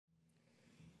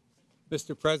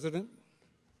Mr. President,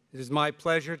 it is my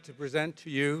pleasure to present to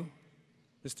you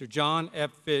Mr. John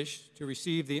F. Fish to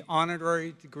receive the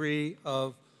honorary degree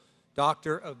of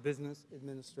Doctor of Business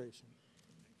Administration.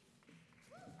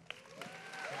 You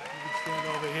can stand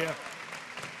over here,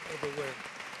 over where?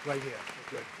 Right here.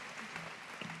 Good.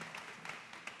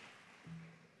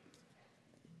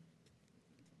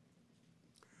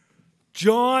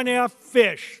 John F.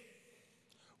 Fish,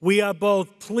 we are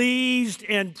both pleased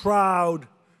and proud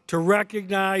to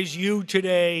recognize you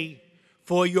today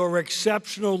for your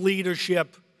exceptional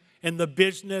leadership in the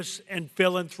business and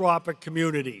philanthropic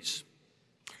communities.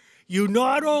 You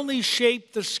not only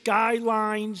shaped the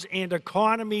skylines and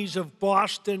economies of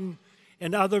Boston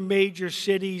and other major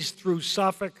cities through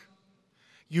Suffolk,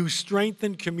 you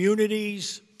strengthen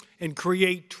communities and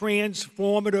create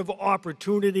transformative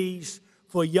opportunities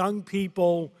for young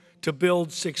people to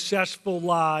build successful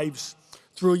lives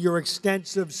through your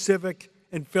extensive civic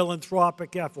and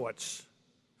philanthropic efforts.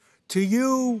 To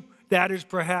you, that is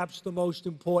perhaps the most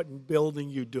important building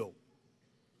you do.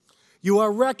 You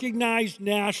are recognized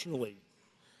nationally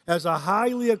as a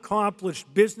highly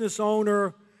accomplished business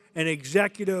owner and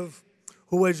executive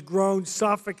who has grown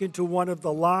Suffolk into one of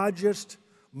the largest,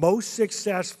 most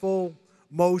successful,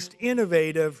 most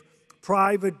innovative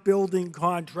private building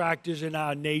contractors in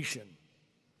our nation.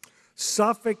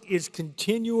 Suffolk is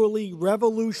continually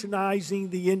revolutionizing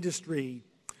the industry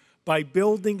by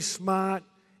building smart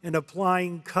and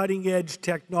applying cutting-edge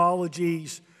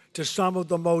technologies to some of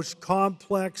the most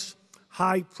complex,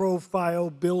 high-profile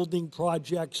building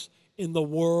projects in the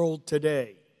world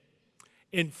today.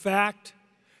 In fact,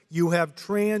 you have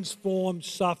transformed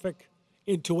Suffolk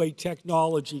into a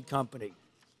technology company.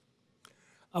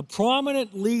 A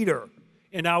prominent leader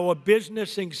in our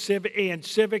business and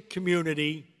civic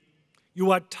community,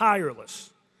 you are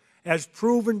tireless, as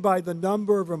proven by the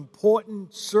number of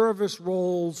important service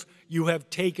roles you have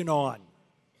taken on.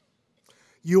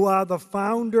 You are the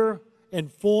founder and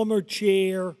former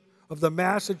chair of the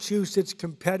Massachusetts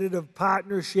Competitive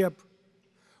Partnership,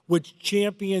 which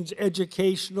champions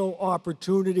educational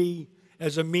opportunity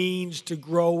as a means to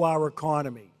grow our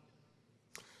economy.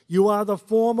 You are the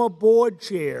former board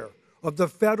chair of the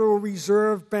Federal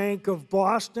Reserve Bank of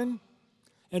Boston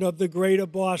and of the Greater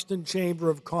Boston Chamber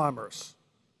of Commerce.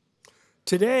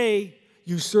 Today,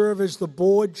 you serve as the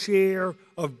board chair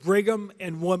of Brigham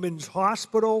and Women's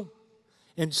Hospital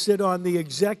and sit on the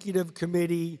executive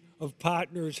committee of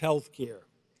Partners Healthcare.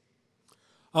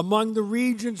 Among the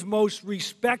region's most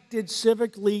respected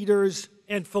civic leaders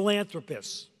and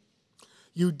philanthropists,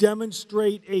 you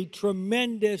demonstrate a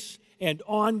tremendous and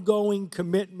ongoing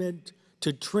commitment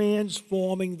to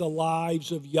transforming the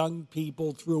lives of young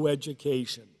people through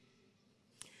education.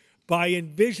 By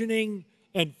envisioning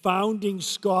and founding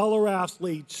Scholar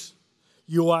Athletes,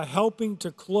 you are helping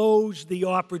to close the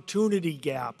opportunity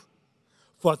gap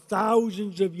for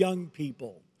thousands of young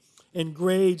people in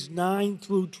grades 9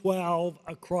 through 12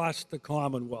 across the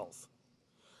Commonwealth.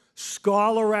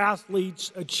 Scholar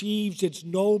Athletes achieves its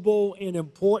noble and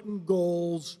important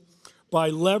goals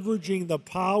by leveraging the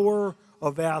power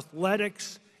of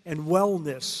athletics and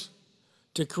wellness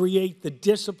to create the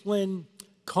discipline,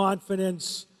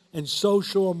 confidence, and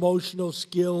social-emotional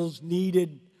skills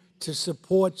needed to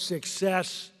support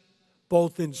success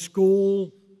both in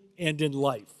school and in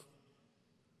life.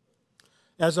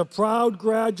 As a proud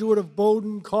graduate of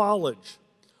Bowdoin College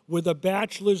with a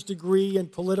bachelor's degree in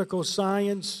political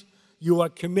science, you are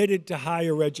committed to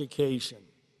higher education.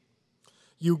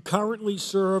 You currently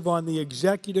serve on the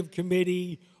executive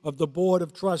committee of the Board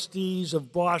of Trustees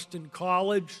of Boston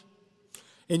College,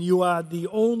 and you are the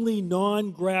only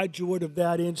non-graduate of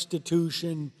that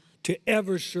institution to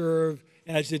ever serve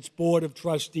as its Board of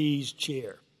Trustees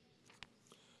chair.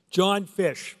 John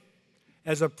Fish,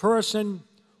 as a person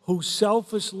who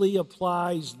selflessly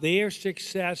applies their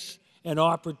success and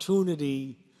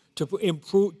opportunity to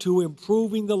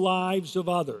improving the lives of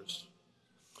others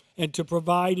and to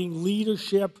providing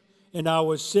leadership in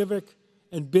our civic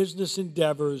and business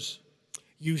endeavors,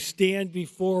 you stand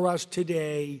before us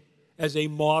today as a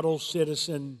model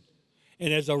citizen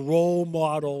and as a role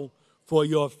model for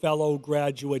your fellow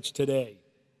graduates today.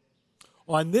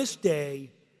 On this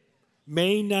day,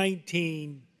 May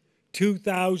 19,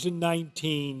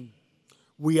 2019,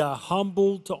 we are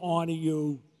humbled to honor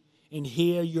you and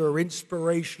hear your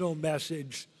inspirational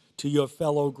message to your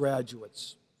fellow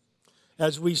graduates.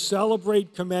 As we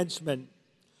celebrate commencement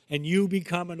and you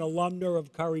become an alumna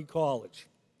of Curry College,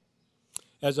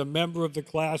 as a member of the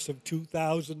class of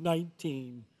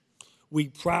 2019, we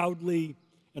proudly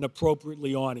and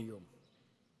appropriately honor you.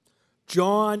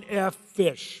 John F.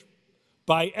 Fish,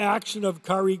 by action of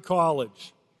Curry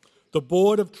College, the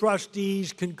Board of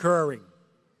Trustees concurring,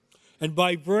 and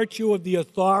by virtue of the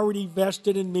authority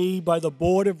vested in me by the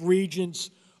Board of Regents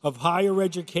of Higher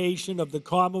Education of the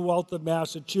Commonwealth of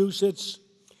Massachusetts,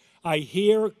 I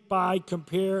hereby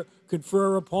confer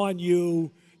upon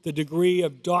you the degree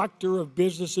of Doctor of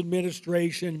Business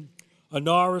Administration,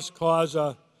 honoris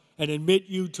causa, and admit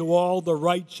you to all the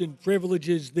rights and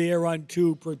privileges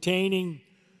thereunto pertaining.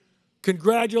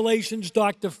 Congratulations,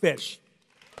 Dr. Fish.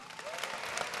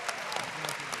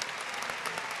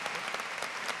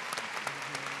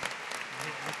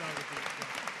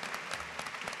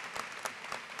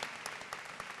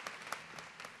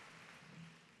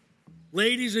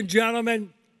 Ladies and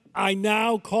gentlemen, I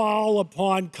now call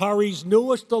upon Curry's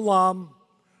newest alum,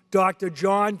 Dr.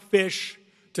 John Fish,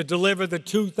 to deliver the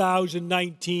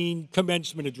 2019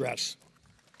 commencement address.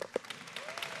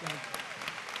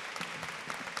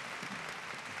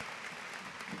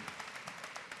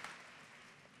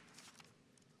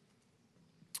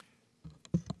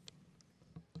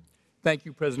 Thank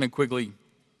you, President Quigley.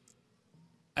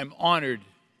 I'm honored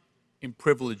and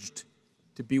privileged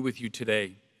to be with you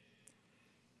today.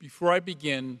 Before I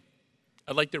begin,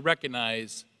 I'd like to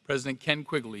recognize President Ken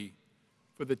Quigley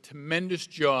for the tremendous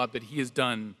job that he has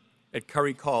done at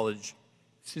Curry College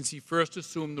since he first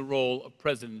assumed the role of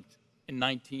president in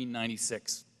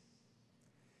 1996.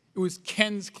 It was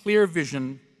Ken's clear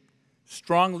vision,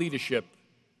 strong leadership,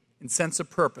 and sense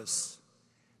of purpose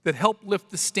that helped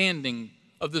lift the standing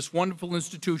of this wonderful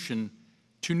institution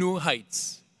to new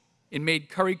heights and made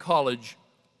Curry College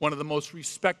one of the most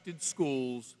respected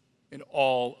schools in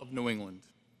all of New England.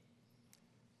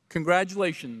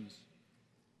 Congratulations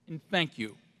and thank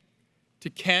you to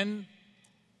Ken,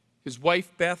 his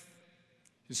wife Beth,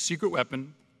 his secret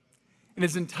weapon, and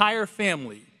his entire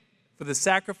family for the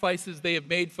sacrifices they have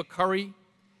made for Curry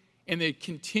and their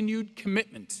continued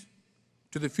commitment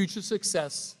to the future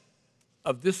success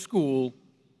of this school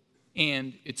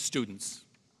and its students.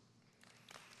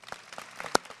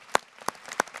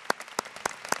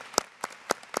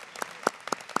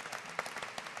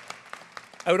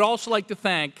 I would also like to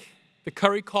thank the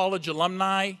Curry College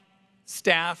alumni,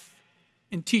 staff,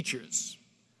 and teachers.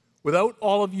 Without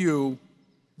all of you,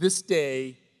 this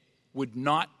day would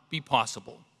not be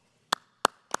possible.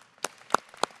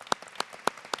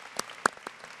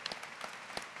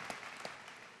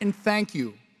 And thank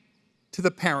you to the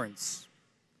parents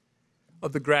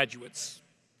of the graduates.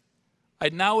 I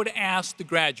now would ask the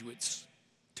graduates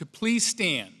to please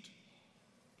stand,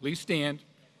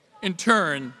 in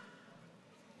turn,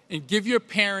 and give your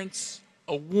parents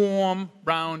a warm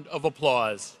round of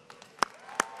applause.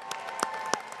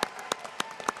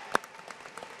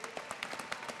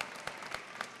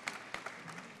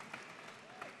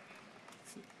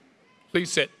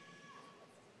 Please sit.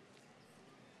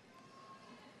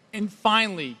 And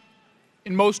finally,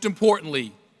 and most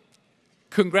importantly,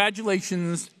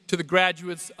 congratulations to the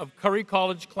graduates of Curry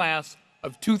College class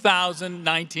of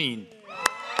 2019.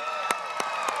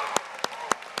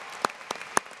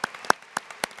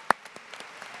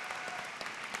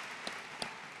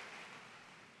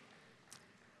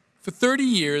 For 30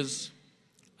 years,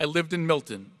 I lived in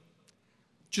Milton,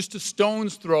 just a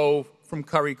stone's throw from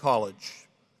Curry College.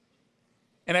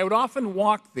 And I would often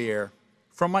walk there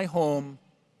from my home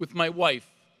with my wife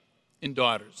and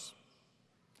daughters.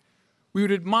 We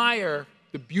would admire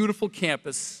the beautiful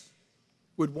campus,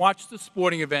 would watch the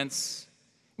sporting events,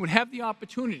 and would have the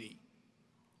opportunity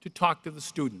to talk to the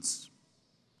students.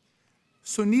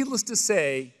 So needless to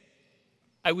say,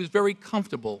 I was very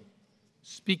comfortable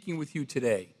speaking with you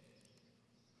today.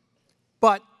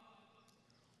 But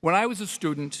when I was a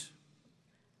student,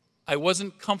 I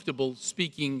wasn't comfortable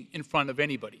speaking in front of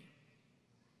anybody.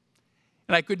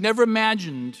 And I could never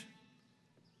imagine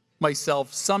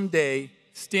myself someday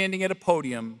standing at a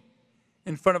podium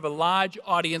in front of a large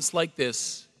audience like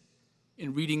this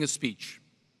and reading a speech.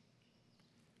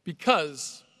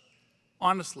 Because,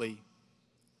 honestly,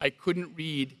 I couldn't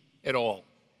read at all.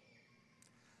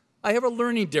 I have a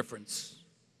learning difference,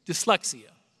 dyslexia,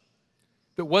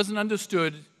 that wasn't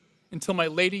understood until my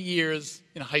later years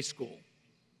in high school.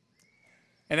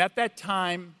 And at that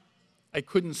time, I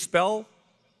couldn't spell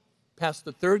past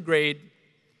the 3rd grade,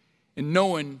 and no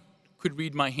one could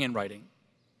read my handwriting.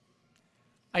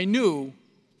 I knew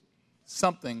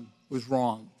something was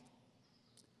wrong.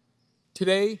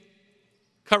 Today,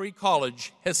 Curry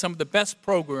College has some of the best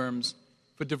programs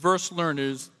for diverse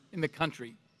learners in the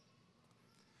country.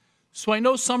 So I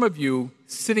know some of you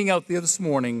sitting out there this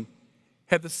morning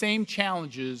have the same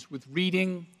challenges with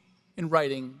reading and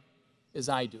writing as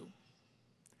I do.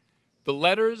 The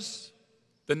letters,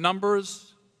 the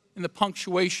numbers and the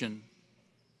punctuation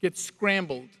get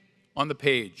scrambled on the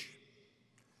page.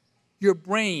 Your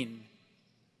brain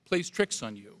plays tricks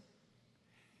on you.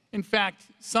 In fact,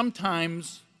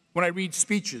 sometimes when I read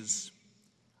speeches,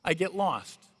 I get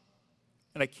lost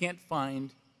and I can't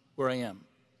find where I am.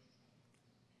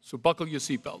 So buckle your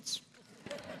seatbelts.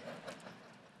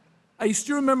 I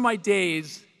still remember my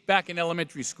days back in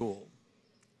elementary school,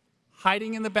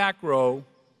 hiding in the back row,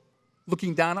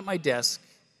 looking down at my desk,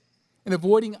 and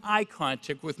avoiding eye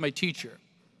contact with my teacher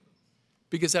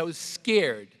because I was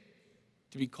scared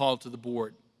to be called to the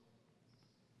board.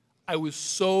 I was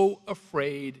so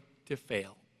afraid to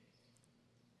fail.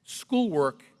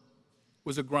 Schoolwork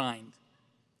was a grind.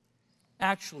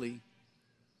 Actually,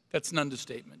 that's an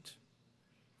understatement.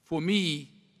 For me,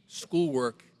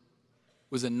 schoolwork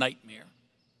was a nightmare.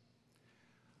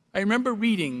 I remember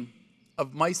reading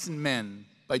Of Mice and Men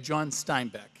by John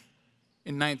Steinbeck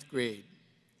in 9th grade.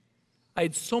 I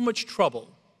had so much trouble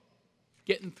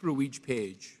getting through each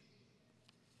page.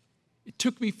 It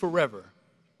took me forever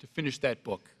to finish that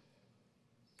book.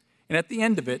 And at the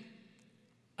end of it,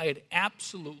 I had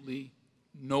absolutely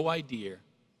no idea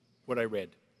what I read.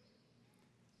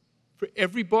 For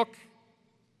every book,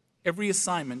 every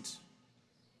assignment,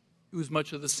 it was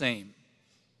much of the same.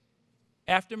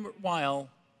 After a while,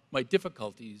 my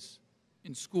difficulties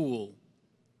in school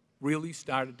really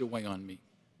started to weigh on me.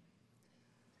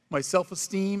 My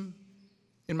self-esteem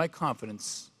and my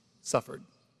confidence suffered.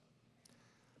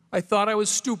 I thought I was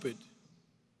stupid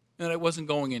and that I wasn't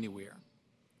going anywhere.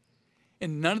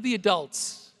 And none of the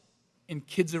adults and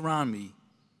kids around me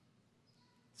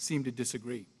seemed to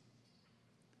disagree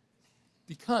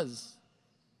because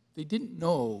they didn't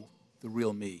know the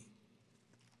real me.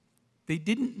 They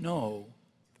didn't know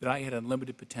that I had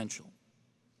unlimited potential,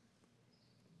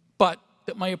 but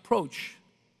that my approach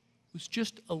was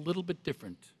just a little bit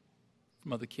different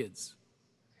from other kids.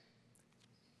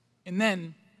 And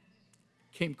then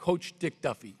came Coach Dick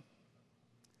Duffy.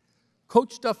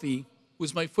 Coach Duffy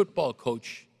was my football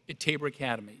coach at Tabor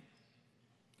Academy.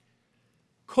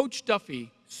 Coach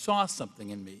Duffy saw something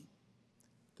in me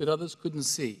that others couldn't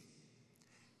see.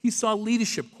 He saw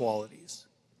leadership qualities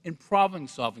and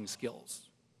problem-solving skills.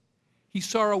 He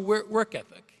saw a work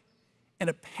ethic and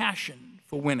a passion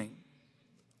for winning.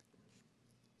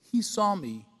 He saw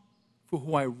me for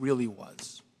who I really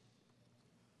was.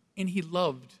 And he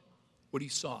loved what he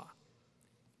saw.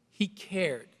 He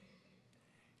cared.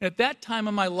 And at that time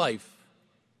in my life,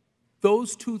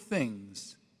 those two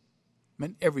things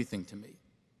meant everything to me.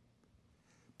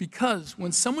 Because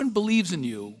when someone believes in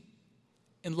you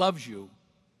and loves you,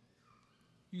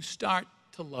 you start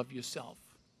to love yourself.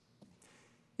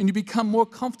 And you become more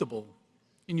comfortable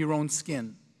in your own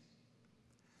skin.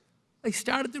 I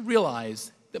started to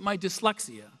realize that my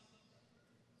dyslexia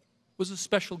was a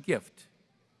special gift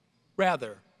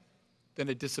rather than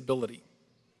a disability.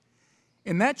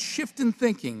 And that shift in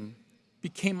thinking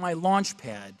became my launch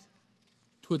pad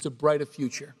towards a brighter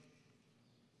future.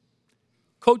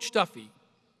 Coach Duffy,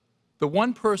 the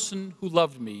one person who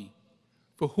loved me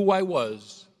for who I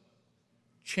was,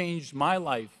 changed my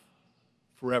life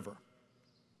forever.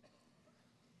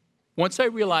 Once I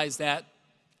realized that,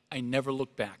 I never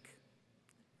looked back.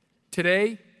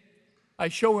 Today, I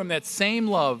show him that same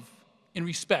love and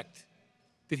respect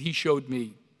that he showed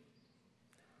me.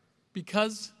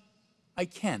 Because I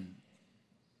can.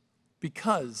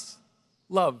 Because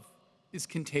love is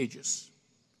contagious.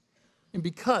 And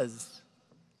because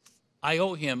I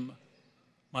owe him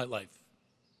my life.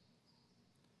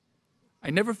 I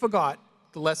never forgot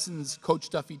the lessons Coach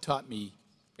Duffy taught me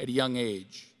at a young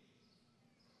age.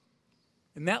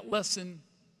 And that lesson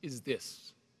is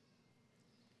this.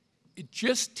 It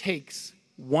just takes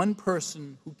one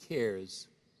person who cares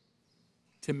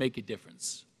to make a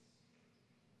difference.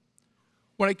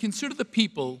 When I consider the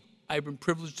people I've been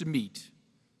privileged to meet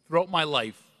throughout my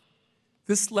life,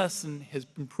 this lesson has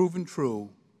been proven true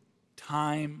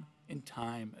time and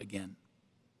time again.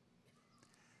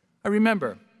 I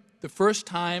remember the first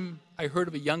time I heard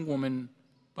of a young woman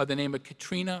by the name of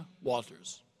Katrina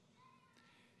Walters.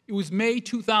 It was May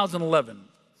 2011.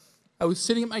 I was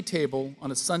sitting at my table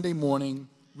on a Sunday morning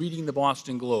reading the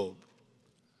Boston Globe.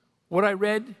 What I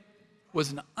read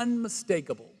was an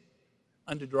unmistakable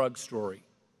underdog story.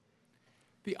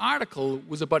 The article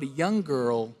was about a young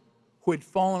girl who had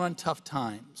fallen on tough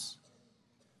times,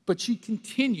 but she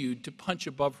continued to punch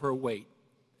above her weight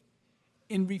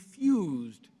and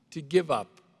refused to give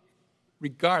up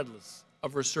regardless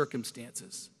of her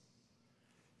circumstances.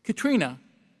 Katrina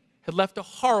had left a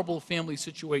horrible family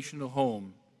situation at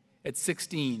home at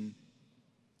 16,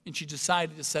 and she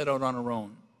decided to set out on her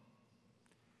own.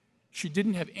 She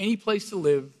didn't have any place to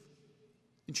live,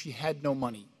 and she had no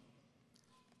money.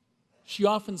 She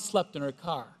often slept in her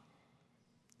car.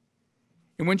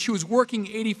 And when she was working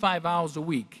 85 hours a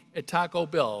week at Taco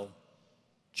Bell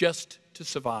just to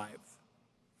survive,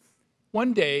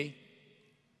 one day,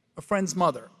 a friend's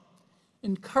mother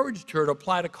encouraged her to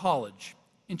apply to college,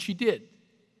 and she did,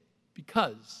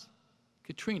 because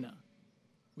Katrina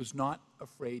was not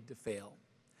afraid to fail.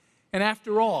 And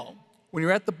after all, when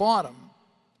you're at the bottom,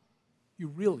 you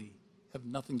really have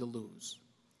nothing to lose.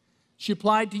 She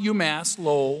applied to UMass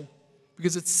Lowell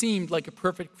because it seemed like a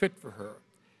perfect fit for her.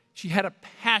 She had a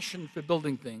passion for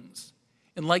building things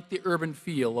and liked the urban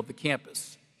feel of the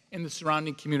campus and the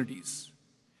surrounding communities.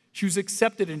 She was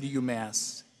accepted into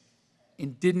UMass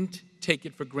and didn't take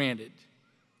it for granted.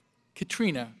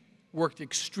 Katrina worked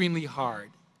extremely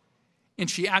hard, and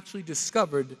she actually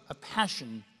discovered a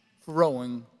passion for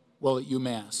rowing while at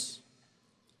UMass.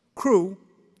 Crew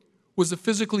was a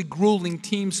physically grueling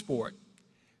team sport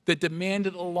that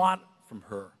demanded a lot from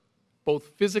her, both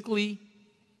physically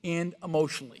and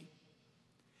emotionally.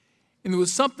 And there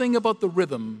was something about the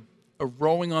rhythm of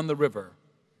rowing on the river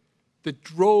that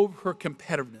drove her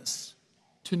competitiveness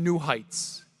to new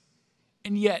heights,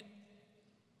 and yet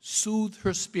soothed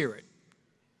her spirit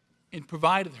and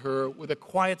provided her with a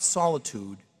quiet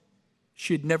solitude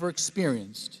she had never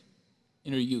experienced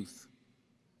in her youth.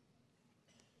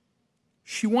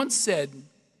 She once said,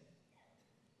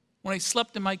 "When I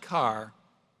slept in my car,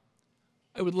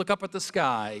 I would look up at the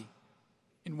sky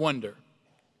and wonder,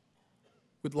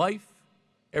 would life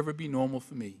ever be normal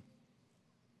for me?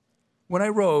 When I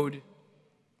rode,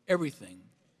 everything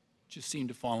just seemed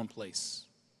to fall in place."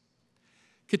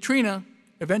 Katrina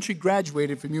eventually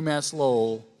graduated from UMass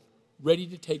Lowell, ready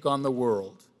to take on the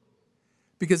world.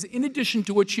 Because in addition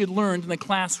to what she had learned in the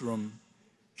classroom,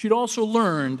 she'd also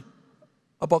learned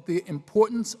about the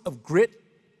importance of grit,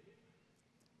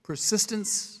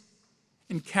 persistence,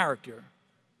 and character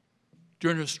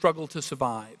during her struggle to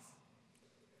survive.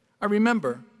 I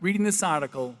remember reading this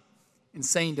article and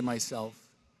saying to myself,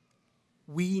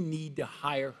 we need to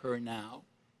hire her now.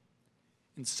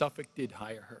 And Suffolk did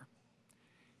hire her.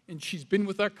 And she's been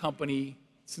with our company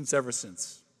ever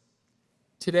since.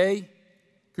 Today,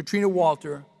 Katrina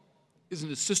Walter is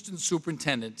an assistant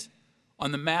superintendent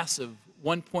on the massive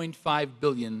 $1.5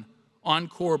 billion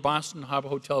Encore Boston Harbor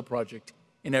Hotel project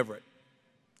in Everett.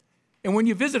 And when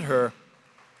you visit her,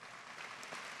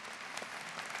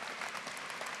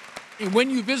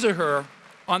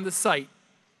 on the site,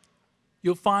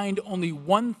 you'll find only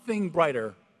one thing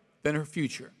brighter than her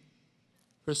future: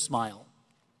 her smile.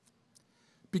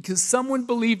 Because someone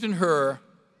believed in her,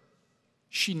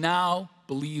 she now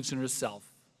believes in herself.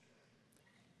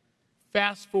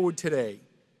 Fast forward today,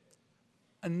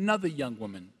 another young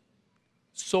woman,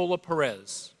 Sola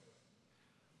Perez.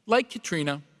 Like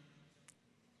Katrina,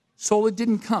 Sola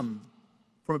didn't come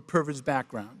from a privileged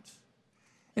background.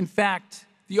 In fact,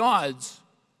 the odds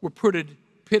were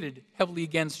pitted heavily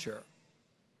against her.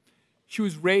 She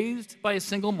was raised by a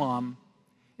single mom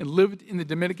and lived in the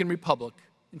Dominican Republic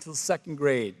until second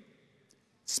grade.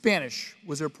 Spanish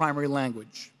was her primary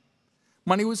language.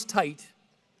 Money was tight,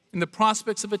 and the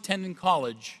prospects of attending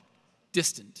college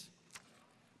distant.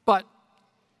 But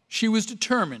she was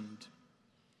determined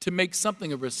to make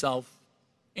something of herself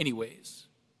anyways.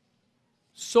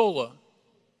 Sola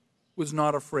was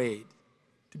not afraid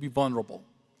to be vulnerable.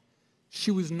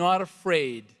 She was not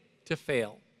afraid to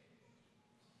fail.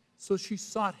 So she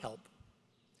sought help.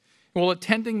 While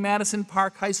attending Madison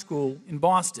Park High School in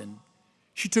Boston,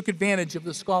 she took advantage of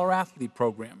the Scholar Athlete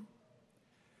program.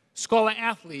 Scholar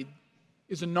Athlete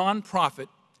is a nonprofit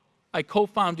I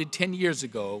co-founded 10 years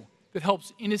ago that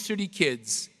helps inner-city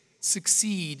kids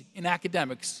succeed in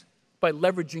academics by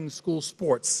leveraging school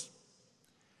sports.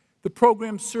 The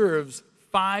program serves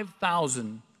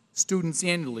 5,000 students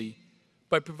annually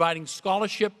by providing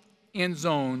scholarship and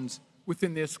zones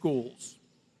within their schools.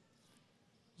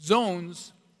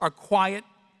 Zones are quiet,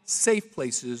 safe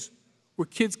places where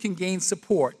kids can gain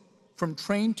support from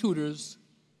trained tutors,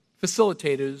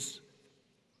 facilitators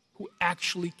who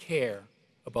actually care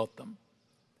about them.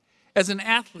 As an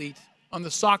athlete on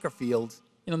the soccer field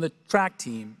and on the track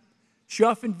team, she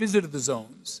often visited the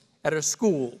zones at her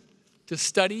school to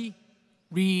study,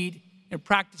 read, and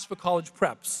practice for college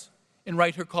preps and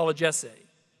write her college essay.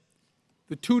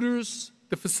 The tutors,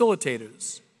 the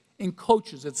facilitators, and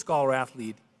coaches at Scholar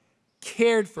Athlete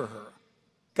cared for her,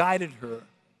 guided her,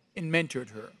 and mentored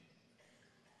her.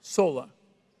 Sola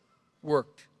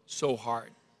worked so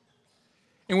hard.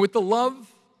 And with the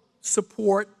love,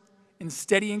 support, and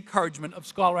steady encouragement of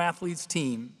Scholar Athlete's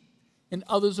team and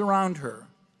others around her,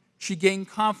 she gained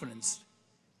confidence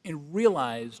and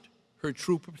realized her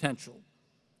true potential.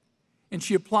 And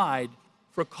she applied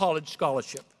for a college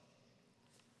scholarship.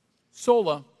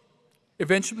 Sola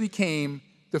eventually became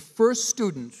the first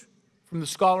student from the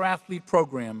Scholar Athlete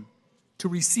program to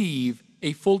receive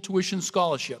a full tuition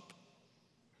scholarship.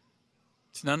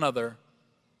 It's none other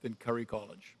than Curry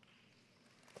College.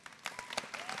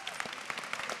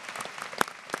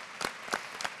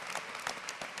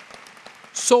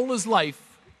 Sola's life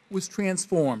was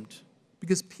transformed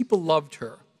because people loved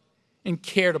her and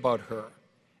cared about her,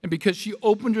 and because she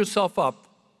opened herself up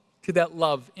to that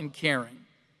love and caring.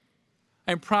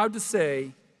 I'm proud to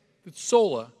say that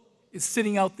Sola is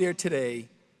sitting out there today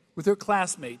with her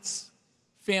classmates,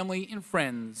 family, and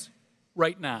friends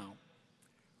right now,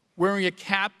 wearing a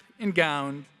cap and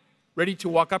gown, ready to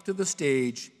walk up to the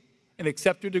stage and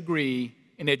accept her degree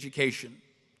in education.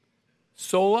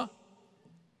 Sola,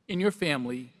 and your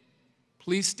family,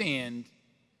 please stand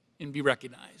and be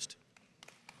recognized.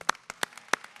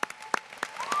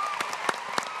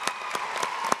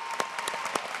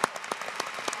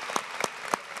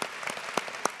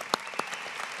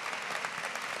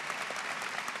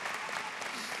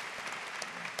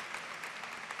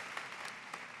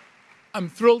 I'm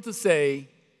thrilled to say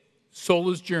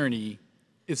Sola's journey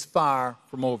is far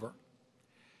from over.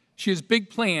 She has big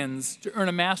plans to earn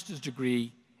a master's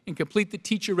degree and complete the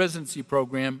teacher residency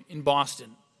program in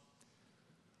Boston,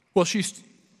 where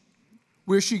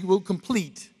she will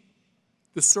complete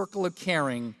the circle of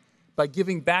caring by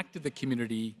giving back to the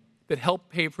community that helped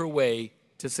pave her way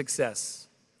to success.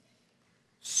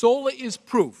 Sola is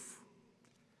proof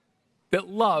that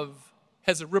love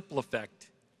has a ripple effect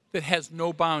that has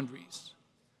no boundaries.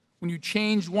 When you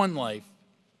change one life,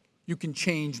 you can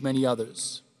change many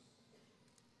others.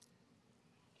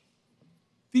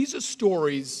 These are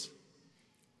stories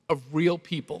of real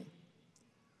people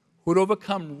who had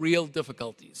overcome real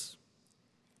difficulties.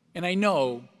 And I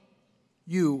know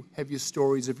you have your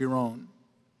stories of your own.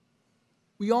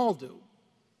 We all do.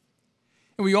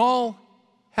 And we all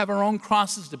have our own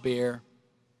crosses to bear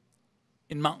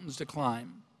and mountains to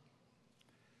climb.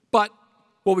 But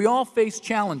while we all face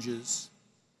challenges,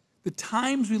 the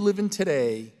times we live in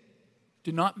today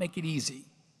do not make it easy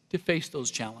to face those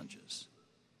challenges.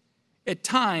 At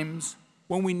times,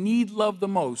 when we need love the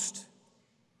most,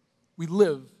 we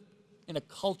live in a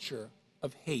culture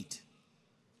of hate.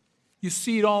 You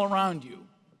see it all around you.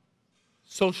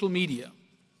 Social media,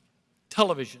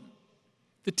 television,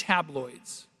 the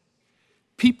tabloids.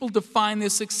 People define their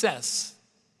success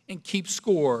and keep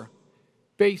score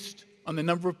based on the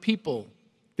number of people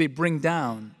they bring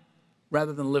down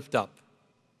rather than lift up.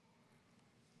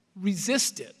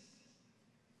 Resist it.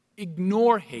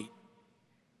 Ignore hate.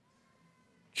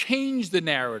 Change the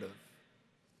narrative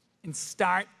and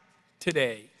start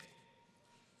today.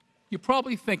 You're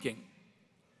probably thinking,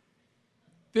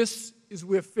 this is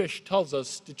where Fish tells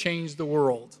us to change the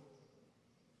world.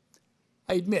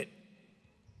 I admit,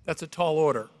 that's a tall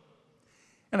order.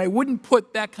 And I wouldn't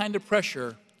put that kind of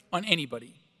pressure on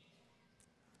anybody.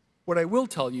 What I will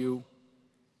tell you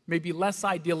may be less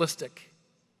idealistic,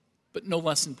 but no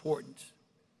less important.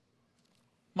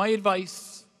 My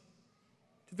advice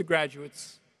to the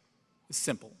graduates is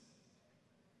simple.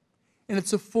 And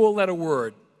it's a four-letter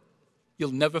word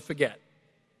you'll never forget.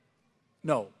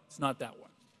 No, it's not that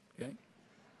one, okay?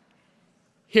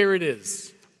 Here it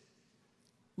is.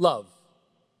 Love.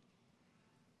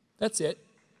 That's it.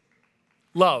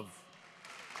 Love.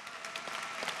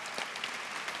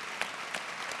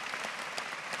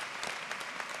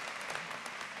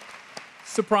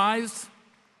 Surprised?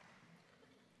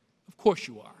 Of course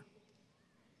you are.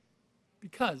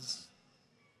 Because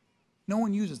no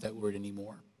one uses that word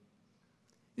anymore.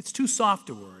 It's too soft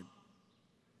a word.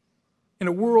 In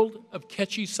a world of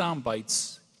catchy sound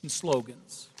bites and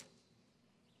slogans.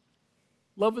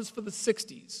 Love is for the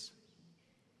 60s,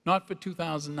 not for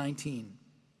 2019.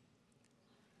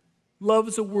 Love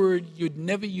is a word you'd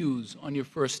never use on your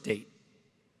first date.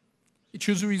 It's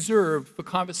usually reserved for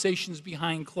conversations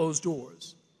behind closed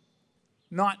doors,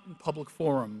 not in public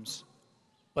forums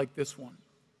like this one.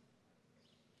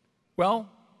 Well,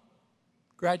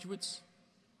 graduates,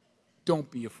 don't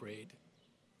be afraid.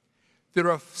 There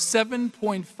are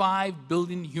 7.5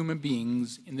 billion human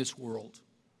beings in this world,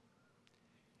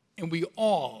 and we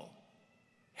all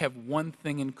have one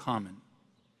thing in common,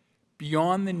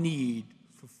 beyond the need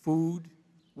for food,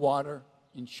 water,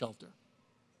 and shelter.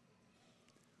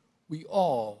 We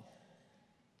all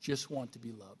just want to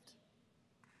be loved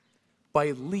by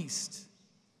at least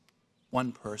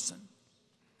one person.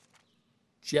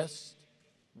 Just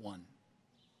one.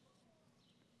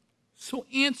 So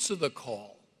answer the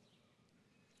call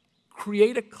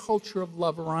Create a culture of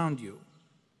love around you.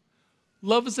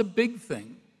 Love is a big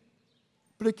thing,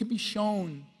 but it can be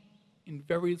shown in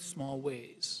very small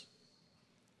ways.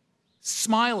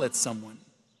 Smile at someone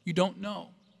you don't know.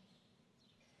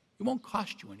 It won't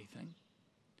cost you anything.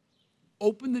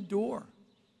 Open the door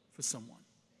for someone.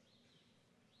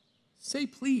 Say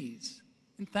please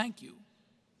and thank you,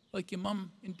 like your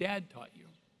mom and dad taught you.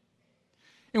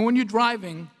 And when you're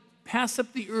driving, pass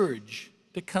up the urge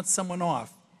to cut someone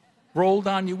off, roll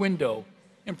down your window,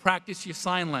 and practice your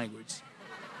sign language.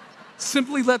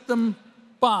 Simply let them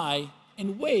by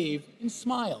and wave and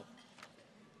smile.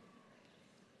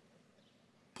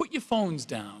 Put your phones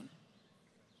down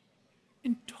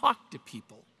and talk to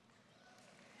people.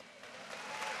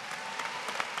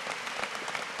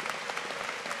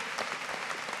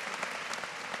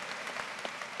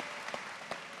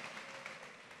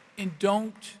 And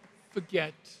don't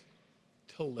forget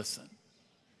to listen.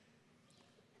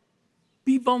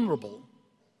 Be vulnerable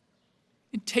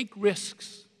and take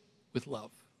risks with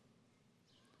love.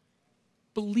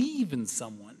 Believe in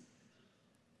someone.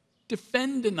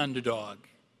 Defend an underdog.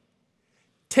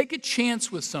 Take a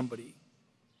chance with somebody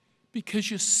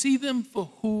because you see them for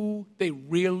who they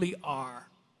really are.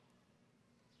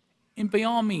 And by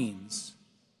all means,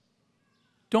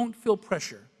 don't feel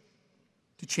pressure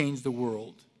to change the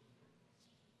world.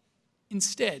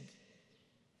 Instead,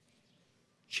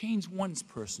 change one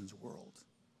person's world.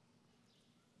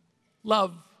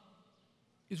 Love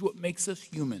is what makes us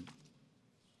human.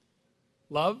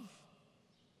 Love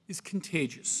is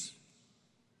contagious.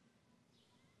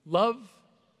 Love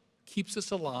keeps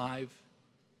us alive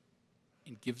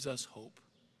and gives us hope.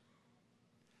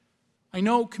 I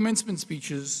know commencement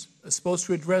speeches are supposed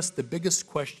to address the biggest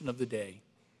question of the day.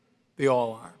 They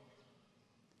all are.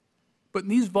 But in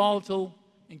these volatile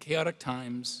and chaotic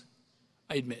times,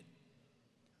 I admit,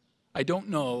 I don't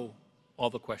know all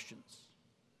the questions.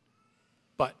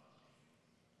 But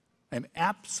I'm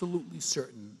absolutely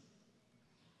certain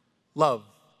love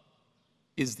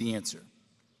is the answer.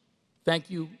 Thank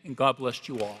you, and God bless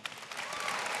you all.